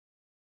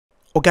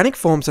Organic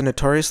forms are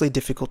notoriously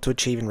difficult to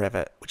achieve in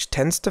Revit, which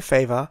tends to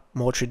favour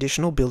more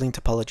traditional building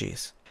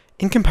topologies.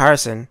 In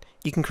comparison,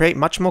 you can create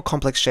much more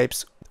complex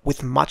shapes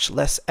with much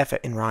less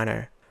effort in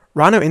Rhino.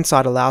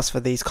 Rhino.Inside allows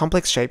for these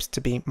complex shapes to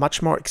be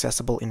much more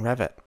accessible in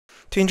Revit.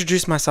 To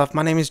introduce myself,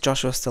 my name is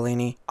Joshua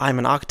Stellini. I am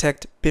an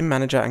architect, BIM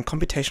manager and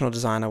computational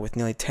designer with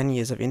nearly 10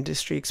 years of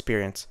industry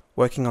experience,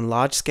 working on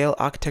large-scale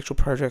architectural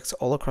projects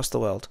all across the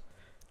world.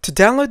 To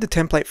download the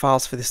template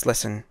files for this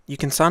lesson, you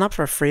can sign up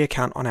for a free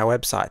account on our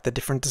website,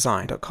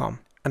 thedifferentdesign.com,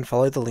 and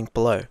follow the link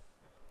below.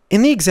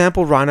 In the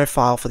example Rhino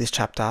file for this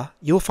chapter,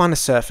 you will find a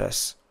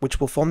surface,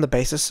 which will form the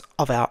basis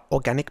of our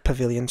organic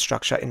pavilion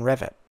structure in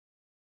Revit.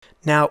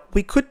 Now,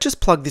 we could just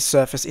plug this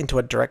surface into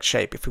a direct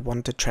shape if we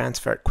wanted to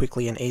transfer it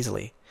quickly and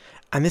easily,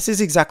 and this is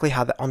exactly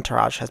how the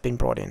entourage has been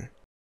brought in.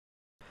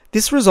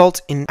 This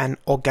results in an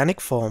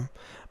organic form,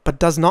 but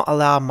does not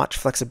allow much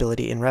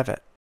flexibility in Revit.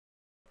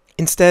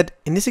 Instead,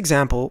 in this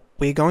example,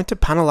 we are going to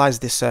panelize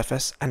this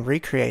surface and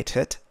recreate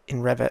it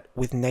in Revit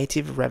with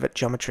native Revit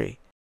geometry.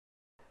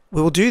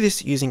 We will do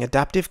this using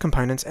adaptive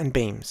components and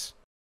beams.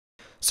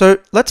 So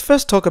let's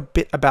first talk a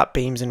bit about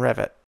beams in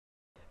Revit.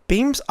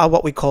 Beams are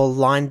what we call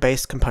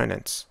line-based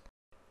components.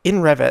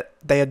 In Revit,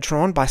 they are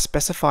drawn by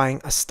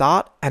specifying a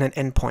start and an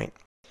end point.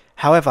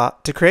 However,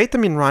 to create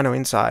them in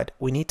Rhino.Inside,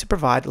 we need to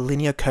provide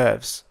linear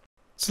curves.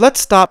 So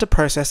let's start to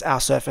process our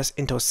surface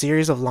into a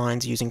series of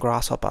lines using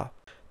Grasshopper.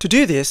 To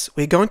do this,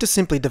 we're going to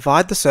simply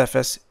divide the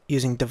surface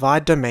using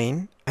divide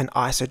domain and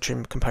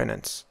isotrim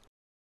components.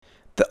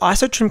 The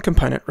isotrim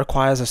component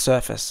requires a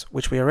surface,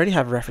 which we already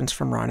have referenced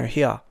from Rhino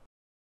here.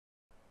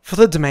 For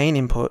the domain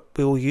input,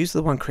 we will use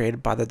the one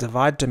created by the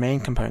divide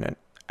domain component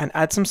and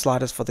add some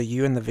sliders for the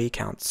U and the V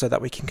counts so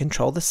that we can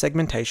control the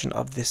segmentation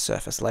of this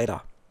surface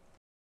later.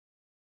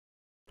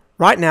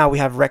 Right now we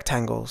have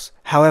rectangles.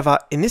 However,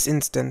 in this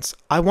instance,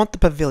 I want the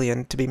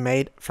pavilion to be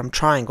made from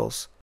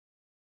triangles.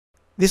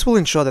 This will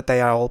ensure that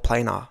they are all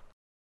planar.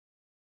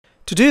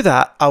 To do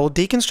that, I will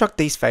deconstruct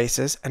these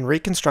faces and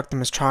reconstruct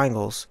them as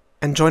triangles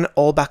and join it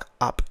all back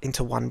up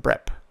into one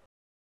BREP.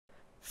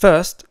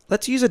 First,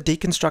 let's use a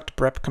deconstruct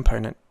BREP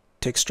component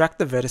to extract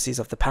the vertices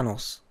of the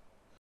panels.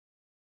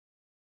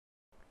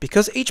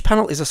 Because each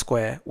panel is a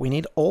square, we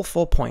need all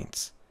 4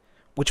 points,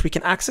 which we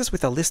can access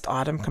with a list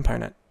item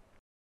component.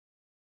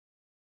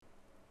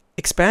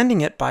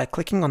 Expanding it by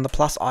clicking on the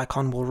plus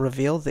icon will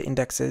reveal the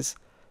indexes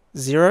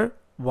 0,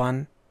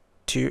 1,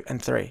 2,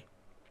 and 3.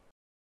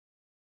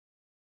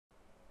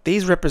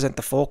 These represent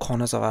the 4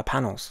 corners of our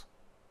panels.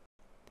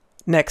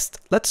 Next,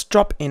 let's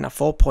drop in a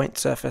 4-point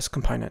surface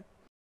component.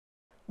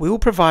 We will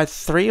provide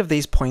 3 of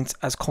these points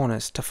as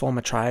corners to form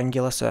a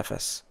triangular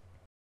surface.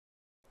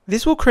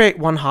 This will create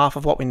 1/2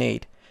 of what we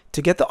need.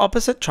 To get the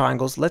opposite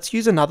triangles, let's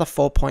use another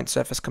 4-point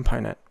surface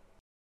component.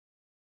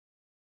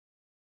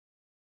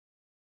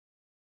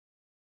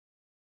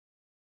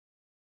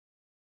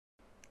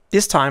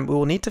 This time, we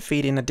will need to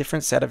feed in a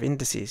different set of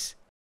indices.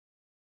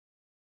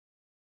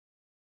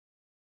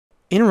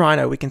 In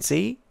Rhino, we can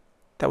see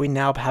that we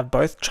now have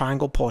both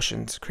triangle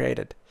portions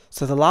created.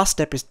 So the last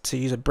step is to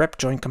use a BREP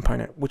join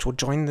component, which will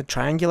join the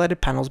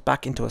triangulated panels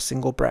back into a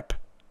single BREP.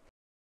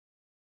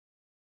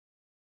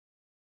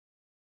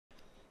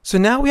 So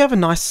now we have a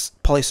nice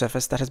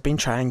polysurface that has been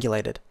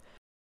triangulated.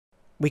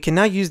 We can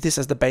now use this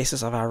as the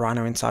basis of our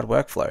Rhino.Inside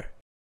workflow.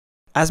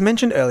 As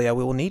mentioned earlier,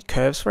 we will need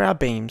curves for our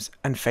beams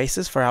and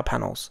faces for our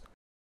panels.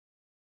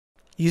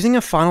 Using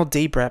a final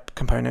dBREP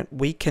component,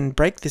 we can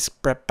break this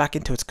BREP back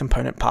into its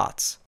component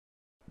parts.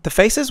 The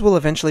faces will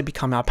eventually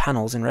become our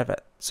panels in Revit,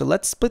 so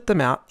let's split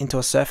them out into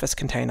a surface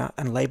container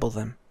and label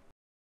them.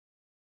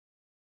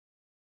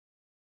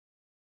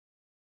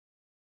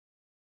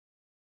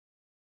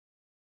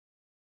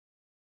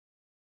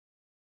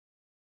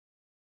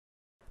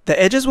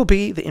 The edges will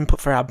be the input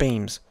for our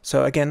beams,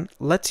 so again,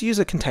 let's use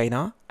a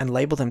container and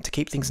label them to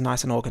keep things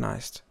nice and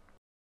organized.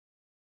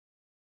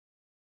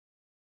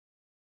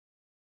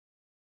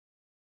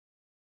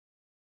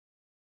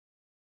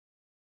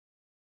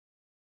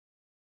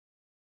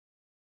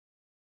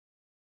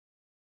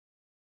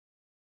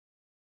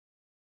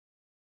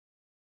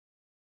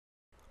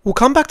 We'll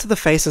come back to the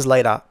faces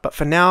later, but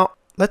for now,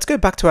 let's go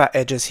back to our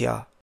edges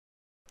here.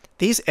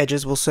 These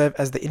edges will serve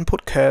as the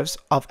input curves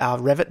of our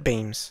Revit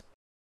beams.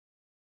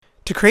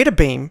 To create a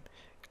beam,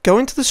 go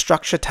into the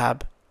Structure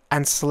tab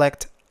and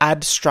select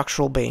Add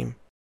Structural Beam.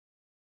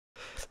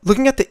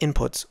 Looking at the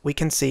inputs, we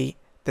can see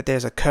that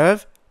there's a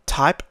curve,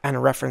 type, and a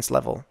reference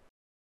level.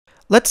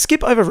 Let's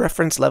skip over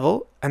reference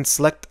level and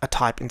select a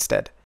type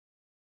instead.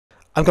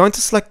 I'm going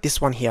to select this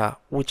one here,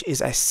 which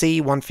is a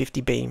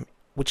C150 beam,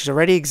 which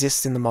already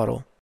exists in the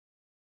model.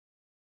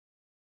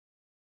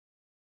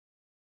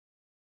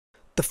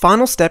 The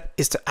final step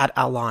is to add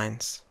our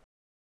lines.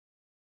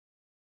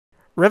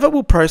 Revit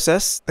will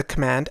process the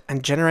command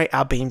and generate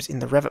our beams in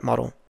the Revit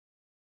model.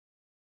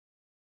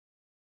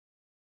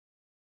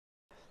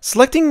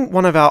 Selecting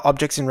one of our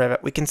objects in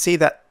Revit, we can see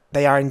that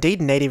they are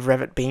indeed native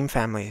Revit beam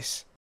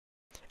families,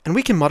 and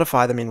we can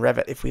modify them in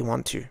Revit if we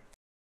want to.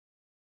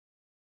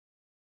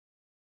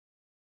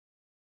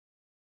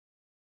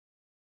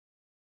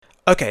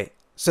 Okay,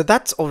 so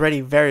that's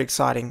already very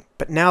exciting,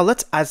 but now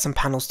let's add some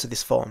panels to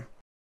this form.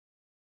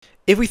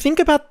 If we think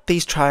about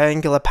these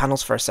triangular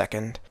panels for a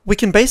second, we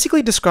can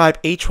basically describe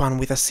each one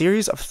with a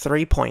series of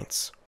 3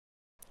 points,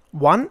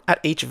 one at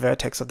each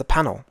vertex of the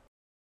panel.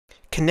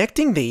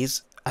 Connecting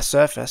these, a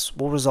surface,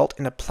 will result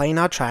in a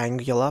planar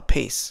triangular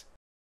piece.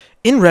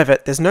 In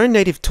Revit, there's no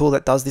native tool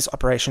that does this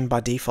operation by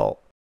default.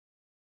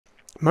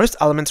 Most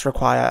elements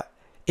require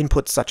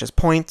inputs such as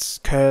points,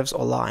 curves,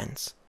 or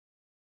lines.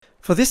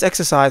 For this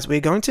exercise, we're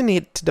going to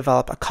need to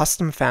develop a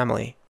custom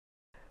family.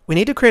 We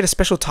need to create a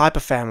special type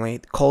of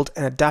family called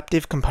an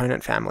adaptive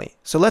component family.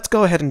 So let's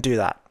go ahead and do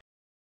that.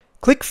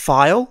 Click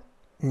File,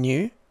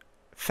 New,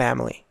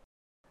 Family.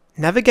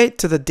 Navigate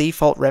to the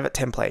default Revit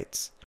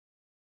templates.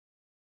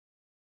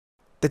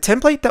 The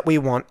template that we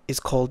want is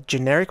called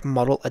Generic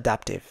Model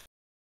Adaptive.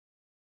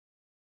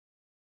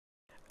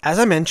 As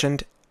I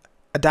mentioned,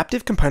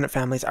 adaptive component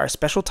families are a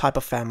special type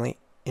of family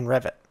in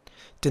Revit,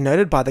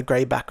 denoted by the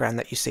grey background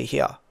that you see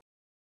here.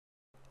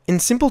 In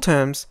simple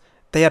terms,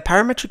 they are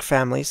parametric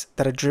families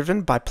that are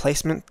driven by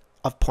placement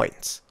of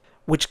points,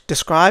 which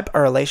describe a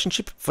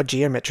relationship for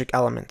geometric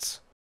elements.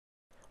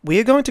 We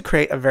are going to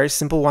create a very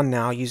simple one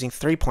now using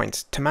 3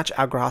 points to match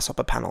our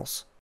grasshopper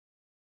panels.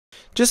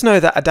 Just know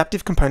that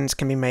adaptive components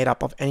can be made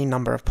up of any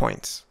number of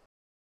points.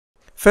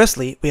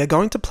 Firstly, we are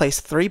going to place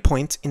 3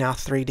 points in our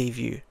 3D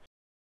view.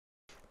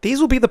 These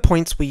will be the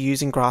points we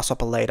use in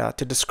Grasshopper later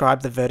to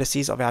describe the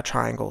vertices of our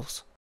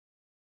triangles.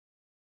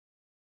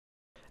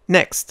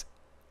 Next,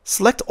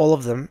 select all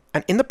of them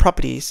and in the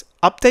properties,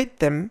 update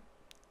them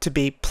to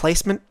be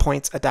Placement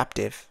Points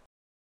Adaptive.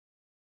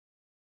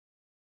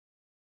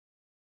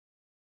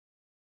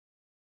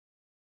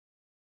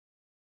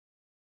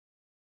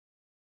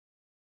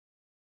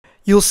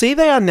 You'll see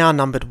they are now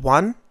numbered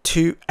 1,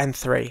 2, and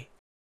 3.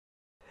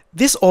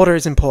 This order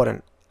is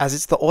important, as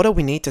it's the order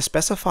we need to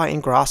specify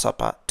in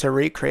Grasshopper to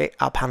recreate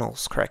our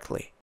panels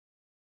correctly.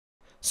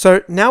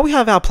 So now we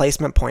have our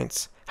placement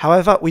points,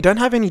 however we don't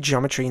have any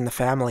geometry in the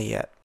family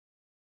yet.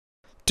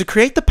 To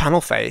create the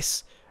panel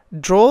face,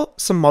 draw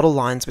some model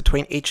lines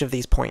between each of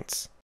these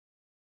points.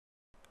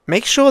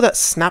 Make sure that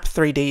Snap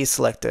 3D is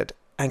selected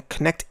and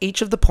connect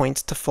each of the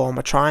points to form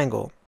a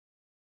triangle.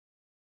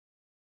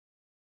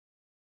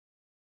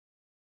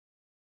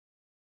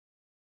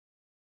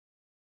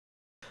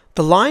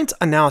 The lines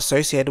are now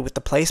associated with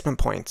the placement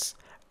points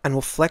and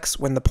will flex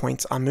when the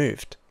points are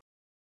moved.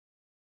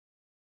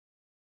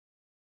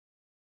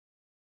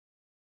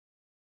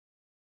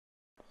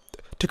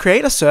 To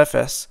create a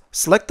surface,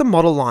 select the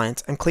model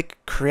lines and click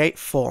Create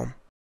Form.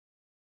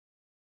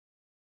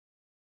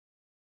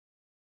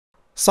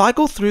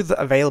 Cycle through the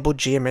available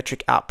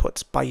geometric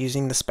outputs by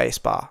using the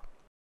spacebar.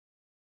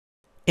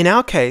 In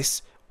our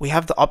case, we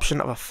have the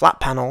option of a flat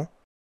panel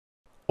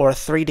or a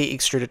 3D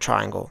extruded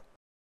triangle.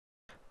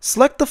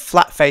 Select the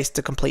flat face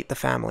to complete the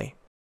family.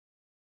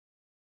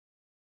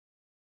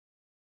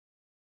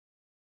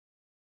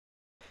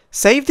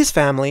 Save this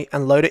family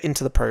and load it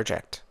into the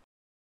project.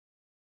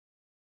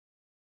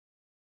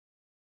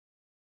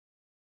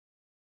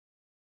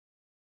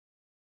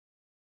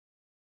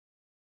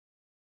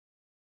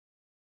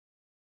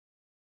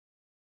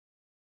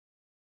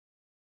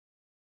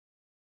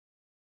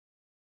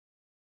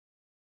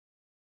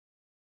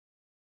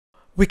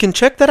 We can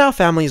check that our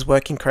family is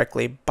working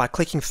correctly by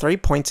clicking 3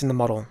 points in the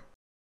model.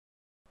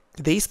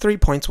 These 3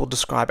 points will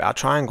describe our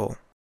triangle.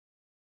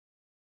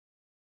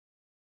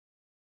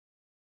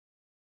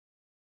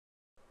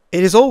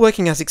 It is all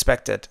working as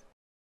expected.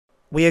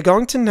 We are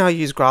going to now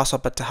use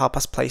Grasshopper to help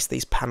us place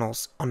these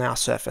panels on our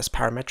surface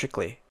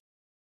parametrically.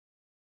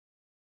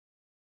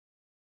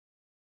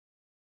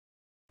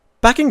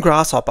 Back in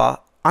Grasshopper,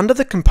 under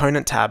the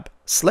Component tab,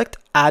 select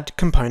Add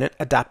Component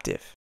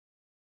Adaptive.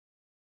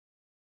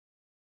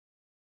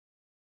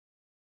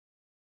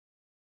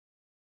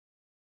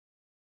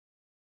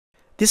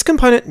 This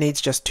component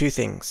needs just 2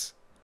 things.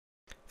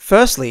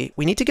 Firstly,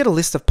 we need to get a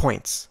list of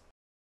points.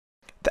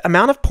 The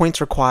amount of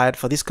points required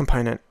for this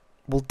component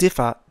will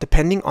differ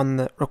depending on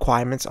the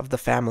requirements of the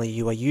family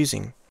you are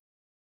using.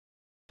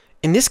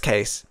 In this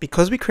case,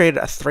 because we created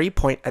a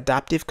 3-point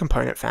adaptive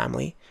component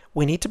family,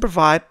 we need to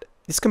provide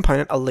this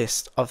component a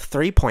list of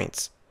 3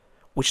 points,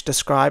 which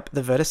describe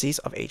the vertices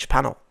of each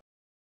panel.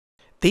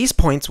 These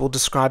points will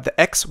describe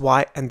the X,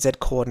 Y, and Z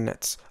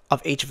coordinates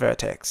of each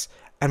vertex,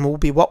 and will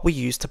be what we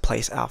use to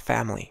place our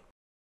family.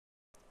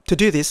 To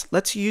do this,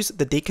 let's use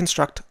the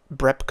deconstruct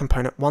BREP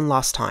component one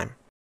last time.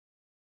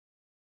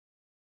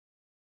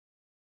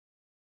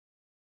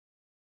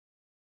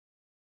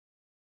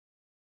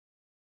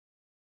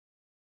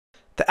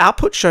 The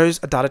output shows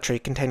a data tree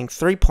containing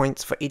 3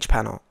 points for each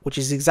panel, which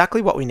is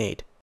exactly what we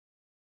need.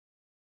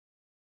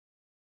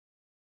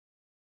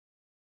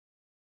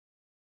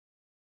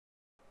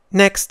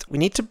 Next, we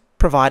need to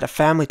provide a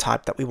family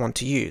type that we want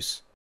to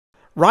use.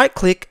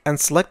 Right-click and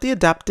select the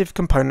adaptive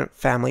component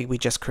family we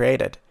just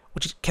created,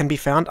 which can be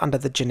found under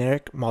the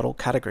Generic Model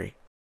category.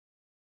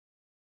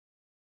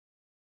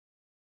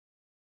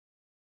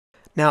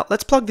 Now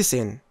let's plug this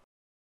in.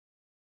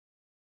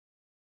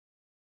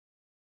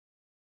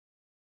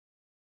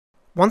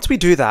 Once we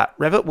do that,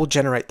 Revit will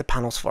generate the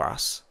panels for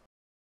us.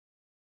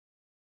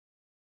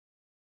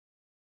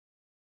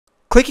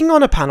 Clicking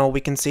on a panel, we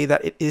can see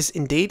that it is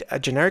indeed a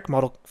generic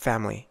model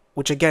family,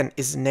 which again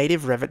is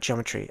native Revit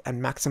geometry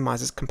and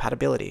maximizes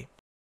compatibility.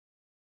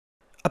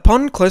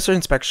 Upon closer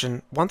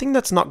inspection, one thing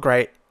that's not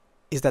great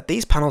is that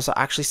these panels are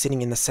actually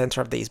sitting in the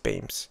center of these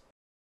beams.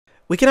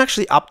 We can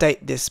actually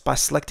update this by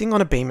selecting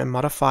on a beam and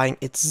modifying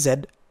its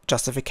Z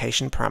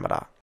justification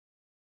parameter.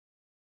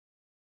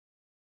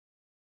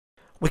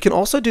 We can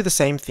also do the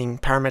same thing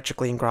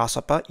parametrically in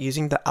Grasshopper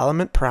using the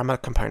element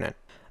parameter component.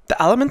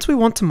 The elements we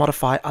want to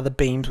modify are the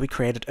beams we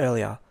created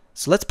earlier,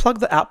 so let's plug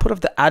the output of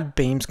the add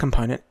beams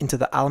component into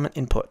the element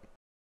input.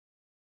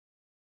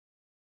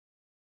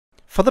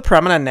 For the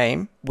parameter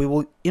name, we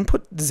will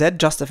input Z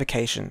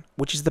justification,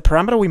 which is the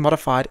parameter we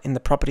modified in the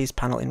properties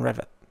panel in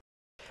Revit.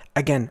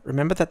 Again,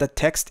 remember that the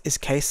text is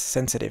case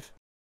sensitive.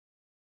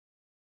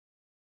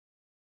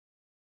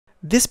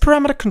 This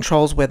parameter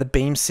controls where the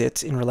beam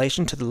sits in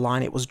relation to the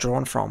line it was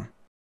drawn from.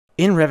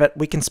 In Revit,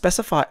 we can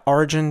specify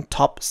origin,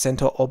 top,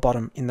 center, or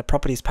bottom in the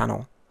properties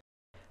panel.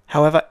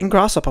 However, in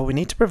Grasshopper, we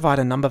need to provide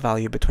a number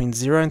value between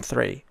 0 and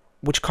 3,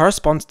 which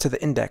corresponds to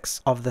the index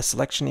of the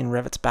selection in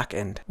Revit's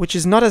backend, which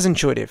is not as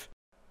intuitive.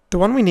 The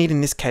one we need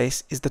in this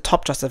case is the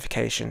top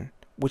justification,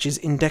 which is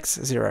index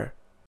 0.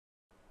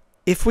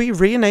 If we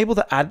re-enable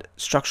the add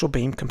structural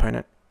beam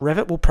component,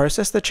 Revit will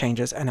process the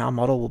changes and our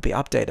model will be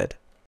updated.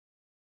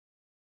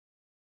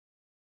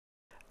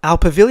 Our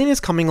pavilion is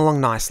coming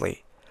along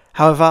nicely.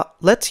 However,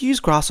 let's use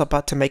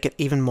Grasshopper to make it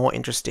even more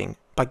interesting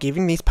by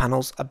giving these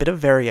panels a bit of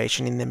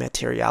variation in their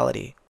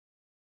materiality.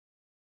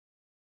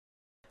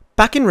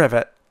 Back in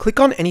Revit, click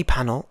on any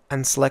panel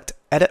and select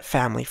Edit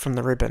Family from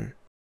the ribbon.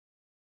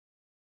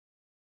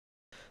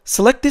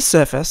 Select this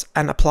surface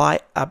and apply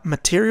a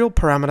material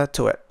parameter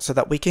to it so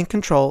that we can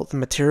control the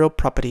material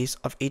properties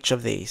of each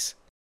of these.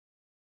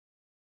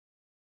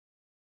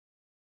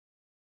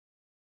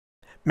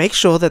 Make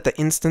sure that the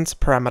instance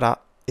parameter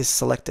is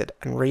selected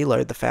and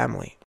reload the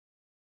family.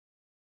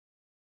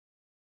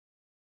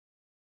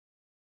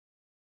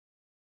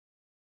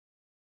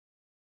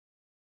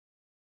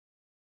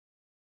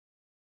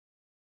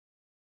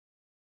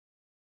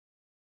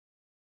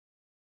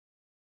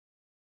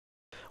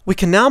 We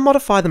can now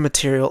modify the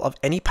material of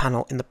any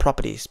panel in the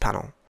Properties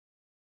panel.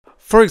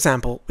 For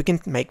example, we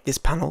can make this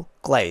panel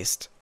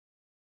glazed.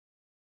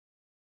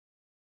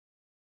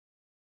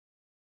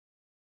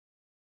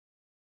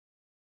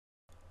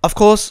 Of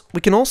course, we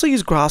can also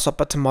use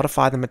Grasshopper to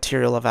modify the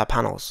material of our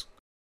panels.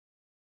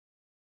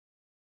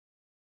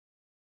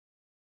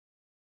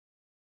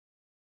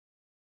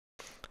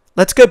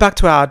 Let's go back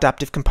to our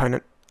adaptive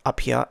component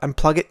up here and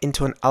plug it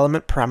into an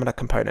element parameter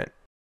component.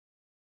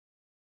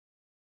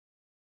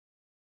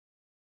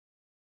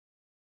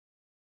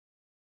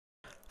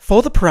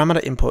 For the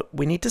parameter input,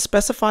 we need to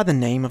specify the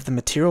name of the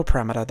material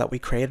parameter that we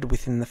created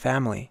within the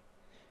family.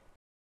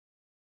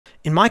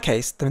 In my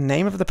case, the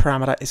name of the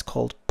parameter is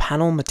called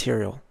Panel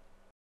Material.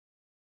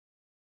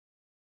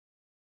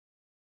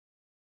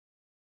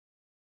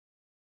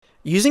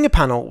 Using a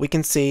panel, we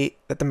can see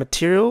that the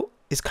material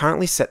is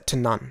currently set to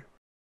none.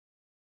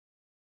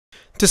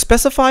 To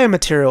specify a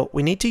material,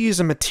 we need to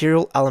use a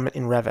material element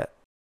in Revit.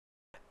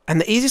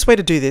 And the easiest way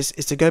to do this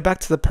is to go back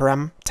to the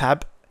Param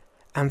tab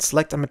and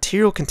select a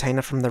material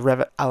container from the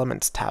Revit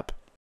Elements tab.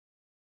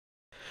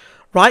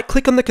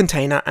 Right-click on the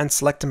container and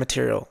select a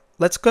material.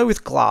 Let's go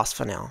with glass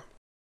for now.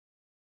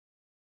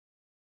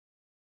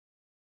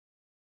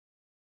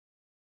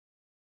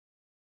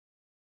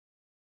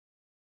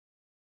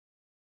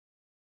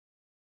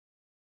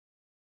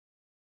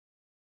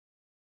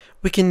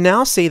 We can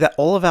now see that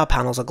all of our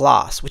panels are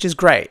glass, which is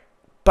great,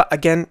 but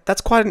again,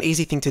 that's quite an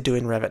easy thing to do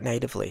in Revit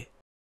natively.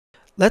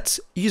 Let's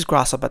use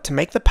Grasshopper to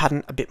make the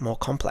pattern a bit more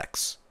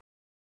complex.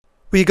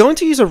 We are going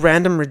to use a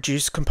random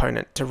reduce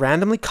component to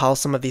randomly cull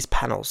some of these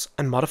panels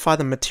and modify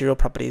the material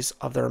properties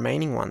of the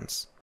remaining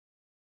ones.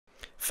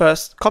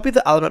 First, copy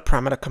the element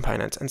parameter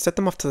components and set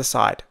them off to the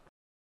side.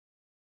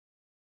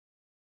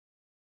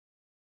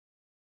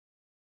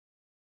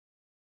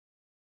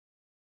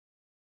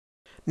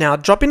 Now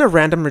drop in a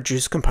random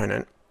reduce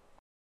component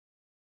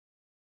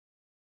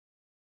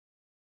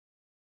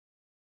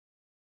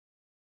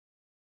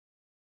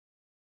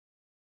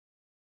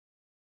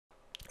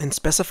and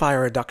specify a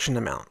reduction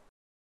amount.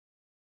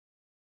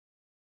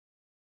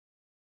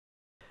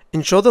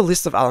 Ensure the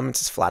list of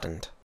elements is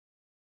flattened.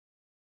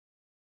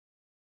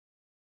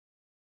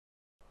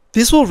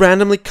 This will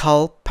randomly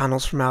cull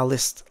panels from our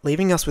list,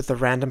 leaving us with a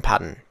random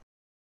pattern.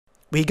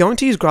 We are going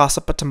to use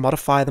Grasshopper to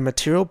modify the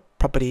material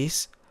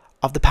properties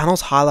of the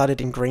panels highlighted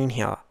in green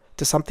here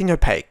to something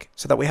opaque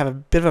so that we have a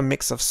bit of a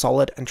mix of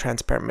solid and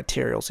transparent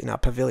materials in our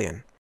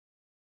pavilion.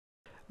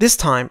 This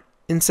time,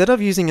 instead of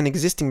using an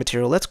existing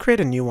material, let's create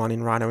a new one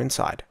in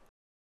Rhino.Inside.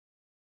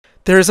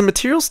 There is a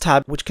Materials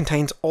tab which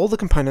contains all the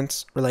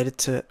components related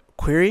to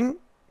querying,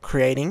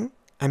 creating,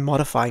 and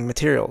modifying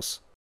materials.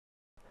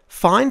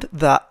 Find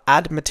the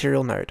Add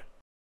Material node.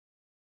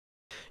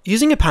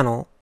 Using a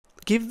panel,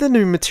 give the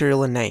new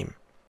material a name.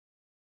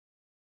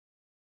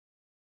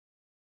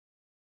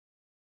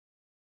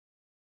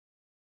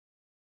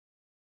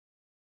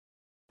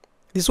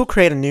 This will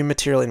create a new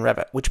material in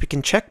Revit, which we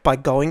can check by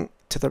going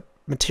to the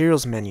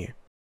Materials menu.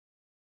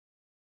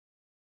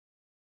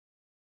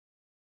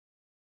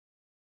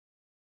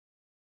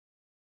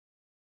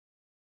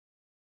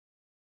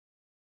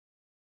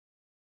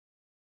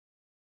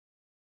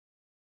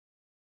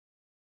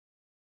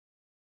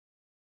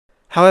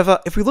 However,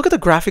 if we look at the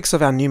graphics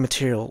of our new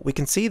material, we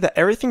can see that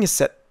everything is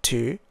set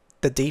to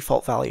the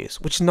default values,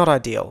 which is not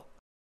ideal.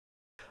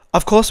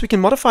 Of course, we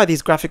can modify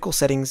these graphical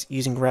settings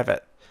using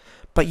Revit,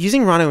 but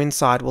using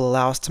Rhino.Inside will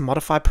allow us to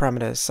modify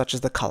parameters such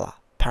as the color,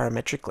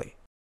 parametrically.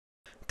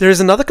 There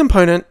is another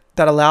component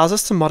that allows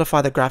us to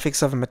modify the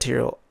graphics of a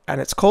material, and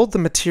it's called the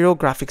Material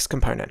Graphics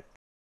component.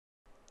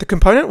 The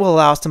component will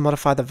allow us to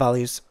modify the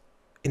values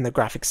in the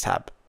Graphics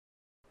tab.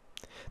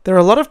 There are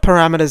a lot of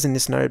parameters in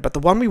this node, but the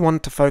one we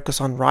want to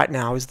focus on right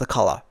now is the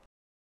color.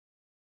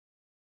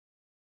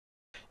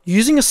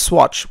 Using a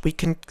swatch, we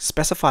can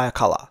specify a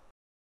color.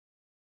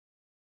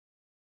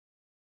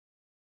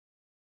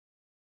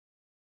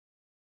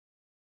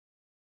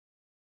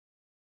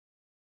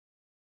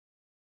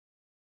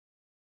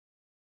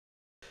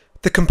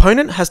 The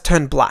component has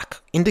turned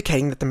black,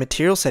 indicating that the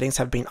material settings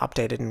have been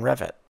updated in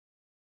Revit.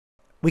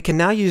 We can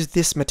now use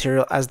this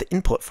material as the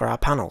input for our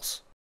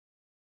panels.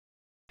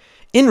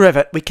 In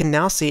Revit, we can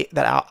now see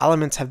that our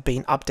elements have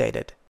been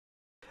updated.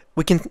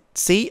 We can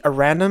see a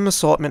random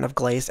assortment of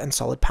glazed and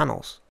solid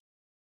panels.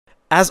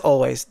 As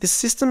always, this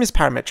system is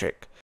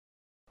parametric.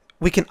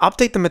 We can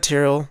update the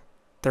material,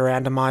 the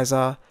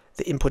randomizer,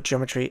 the input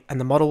geometry, and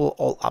the model will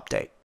all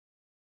update.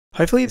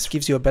 Hopefully this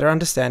gives you a better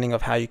understanding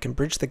of how you can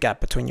bridge the gap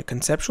between your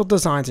conceptual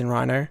designs in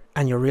Rhino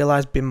and your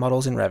realized BIM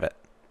models in Revit.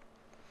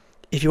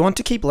 If you want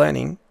to keep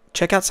learning,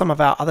 check out some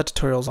of our other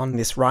tutorials on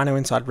this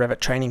Rhino.Inside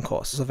Revit training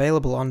course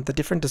available on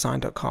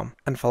thedifferentdesign.com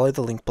and follow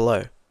the link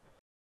below.